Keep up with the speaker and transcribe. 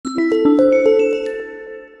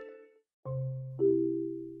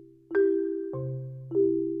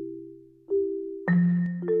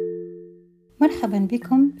مرحبا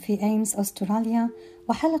بكم في أيمس أستراليا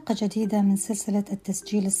وحلقة جديدة من سلسلة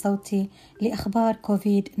التسجيل الصوتي لأخبار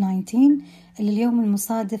كوفيد-19 لليوم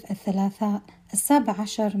المصادف الثلاثاء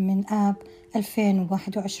 17 من آب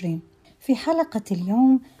 2021. في حلقة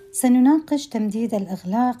اليوم سنناقش تمديد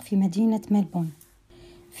الإغلاق في مدينة ملبورن.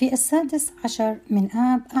 في 16 من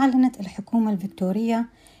آب أعلنت الحكومة الفيكتورية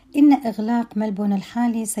إن إغلاق ملبورن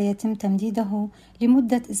الحالي سيتم تمديده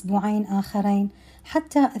لمدة أسبوعين آخرين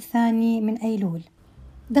حتى 2 من أيلول.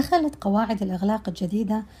 دخلت قواعد الإغلاق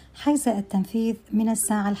الجديدة حيز التنفيذ من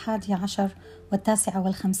الساعة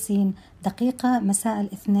 11:59 مساء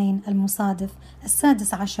الاثنين المصادف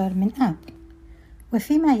 16 من آب.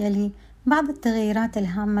 وفيما يلي بعض التغييرات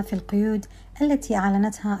الهامة في القيود التي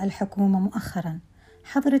أعلنتها الحكومة مؤخرا.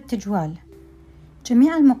 حظر التجوال.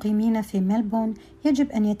 جميع المقيمين في ملبورن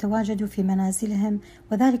يجب أن يتواجدوا في منازلهم،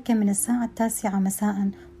 وذلك من الساعة 9 مساء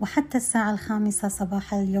وحتى الساعة 5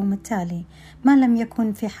 صباحا اليوم التالي، ما لم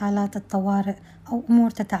يكن في حالات الطوارئ أو أمور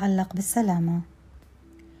تتعلق بالسلامة.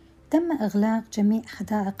 تم إغلاق جميع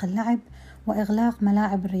حدائق اللعب وإغلاق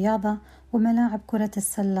ملاعب الرياضة وملاعب كرة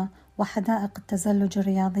السلة وحدائق التزلج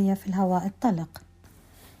الرياضية في الهواء الطلق.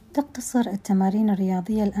 تقتصر التمارين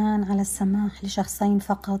الرياضية الآن على السماح لشخصين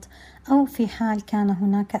فقط، أو في حال كان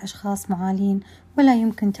هناك أشخاص معالين ولا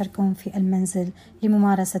يمكن تركهم في المنزل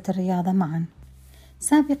لممارسة الرياضة معا.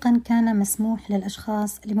 سابقا كان مسموح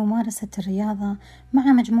للأشخاص لممارسة الرياضة مع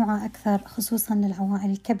مجموعة أكثر، خصوصا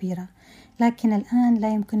للعوائل الكبيرة، لكن الآن لا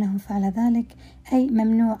يمكنهم فعل ذلك، أي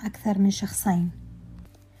ممنوع أكثر من شخصين.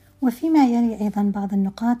 وفيما يلي أيضا بعض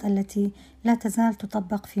النقاط التي لا تزال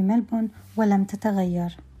تطبق في ملبورن ولم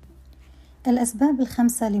تتغير. الأسباب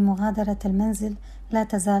 5 لمغادرة المنزل لا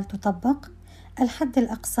تزال تطبق. الحد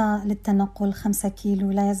الأقصى للتنقل 5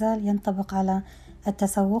 كيلو لا يزال ينطبق على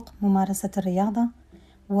التسوق، ممارسة الرياضة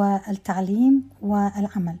والتعليم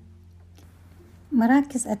والعمل.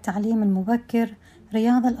 مراكز التعليم المبكر،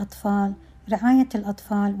 رياض الأطفال، رعاية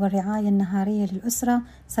الأطفال والرعاية النهارية للأسرة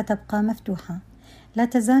ستبقى مفتوحة. لا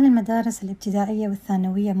تزال المدارس الابتدائية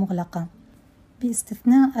والثانوية مغلقة،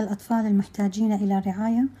 باستثناء الأطفال المحتاجين إلى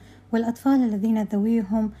رعاية والأطفال الذين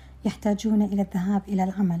ذويهم يحتاجون إلى الذهاب إلى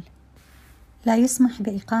العمل. لا يسمح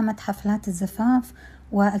بإقامة حفلات الزفاف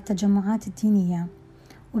والتجمعات الدينية.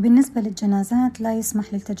 وبالنسبة للجنازات لا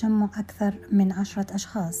يسمح للتجمع أكثر من 10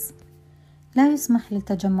 أشخاص. لا يسمح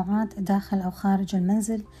للتجمعات داخل أو خارج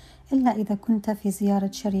المنزل إلا إذا كنت في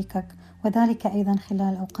زيارة شريكك، وذلك أيضا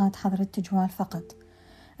خلال أوقات حظر التجوال فقط.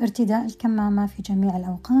 ارتداء الكمامة في جميع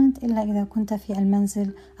الأوقات إلا إذا كنت في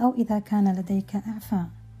المنزل أو إذا كان لديك إعفاء.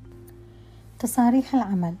 تصاريح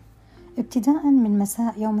العمل. ابتداء من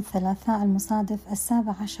مساء يوم الثلاثاء المصادف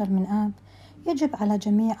 17 من آب يجب على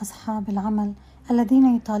جميع أصحاب العمل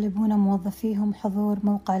الذين يطالبون موظفيهم حضور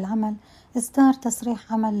موقع العمل إصدار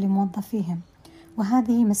تصريح عمل لموظفيهم،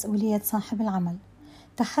 وهذه مسؤولية صاحب العمل.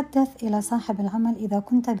 تحدث إلى صاحب العمل إذا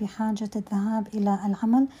كنت بحاجة الذهاب إلى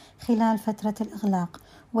العمل خلال فترة الإغلاق،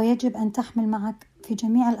 ويجب أن تحمل معك في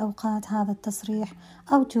جميع الأوقات هذا التصريح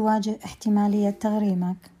أو تواجه احتمالية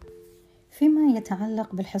تغريمك. فيما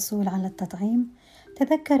يتعلق بالحصول على التطعيم،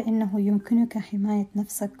 تذكر أنه يمكنك حماية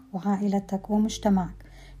نفسك وعائلتك ومجتمعك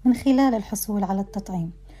من خلال الحصول على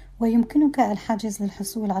التطعيم، ويمكنك الحجز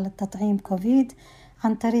للحصول على التطعيم كوفيد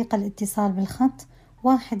عن طريق الاتصال بالخط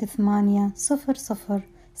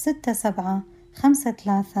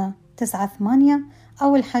 1-800-6753-98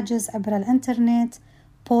 أو الحجز عبر الإنترنت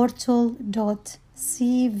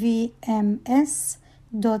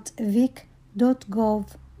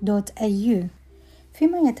portal.cvms.vic.gov.au.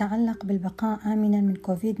 فيما يتعلق بالبقاء آمنا من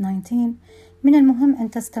كوفيد-19، من المهم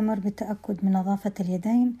أن تستمر بالتأكد من نظافة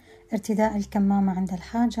اليدين، ارتداء الكمامة عند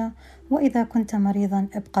الحاجة، وإذا كنت مريضا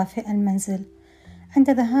ابقى في المنزل. عند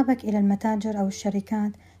ذهابك إلى المتاجر أو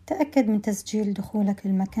الشركات تأكد من تسجيل دخولك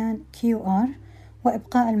للمكان QR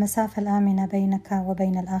وإبقاء المسافة الآمنة بينك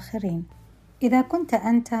وبين الآخرين. إذا كنت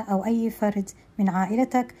أنت أو أي فرد من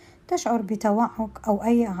عائلتك تشعر بتوعك أو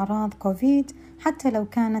أي أعراض كوفيد، حتى لو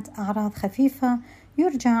كانت أعراض خفيفة،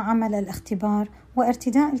 يرجى عمل الاختبار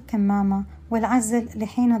وارتداء الكمامة والعزل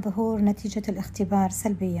لحين ظهور نتيجة الاختبار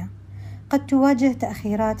سلبية. قد تواجه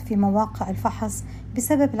تأخيرات في مواقع الفحص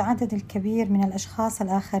بسبب العدد الكبير من الأشخاص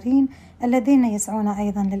الآخرين الذين يسعون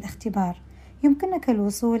أيضا للاختبار. يمكنك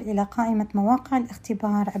الوصول إلى قائمة مواقع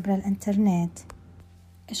الاختبار عبر الإنترنت.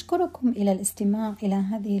 أشكركم إلى الاستماع إلى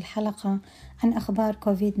هذه الحلقة عن أخبار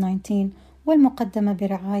كوفيد-19 والمقدمة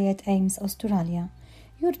برعاية أيمس أستراليا.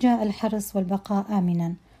 يرجى الحرص والبقاء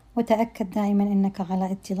آمنا، وتأكد دائما أنك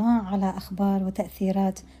على اطلاع على أخبار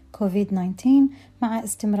وتأثيرات كوفيد-19 مع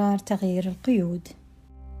استمرار تغيير القيود.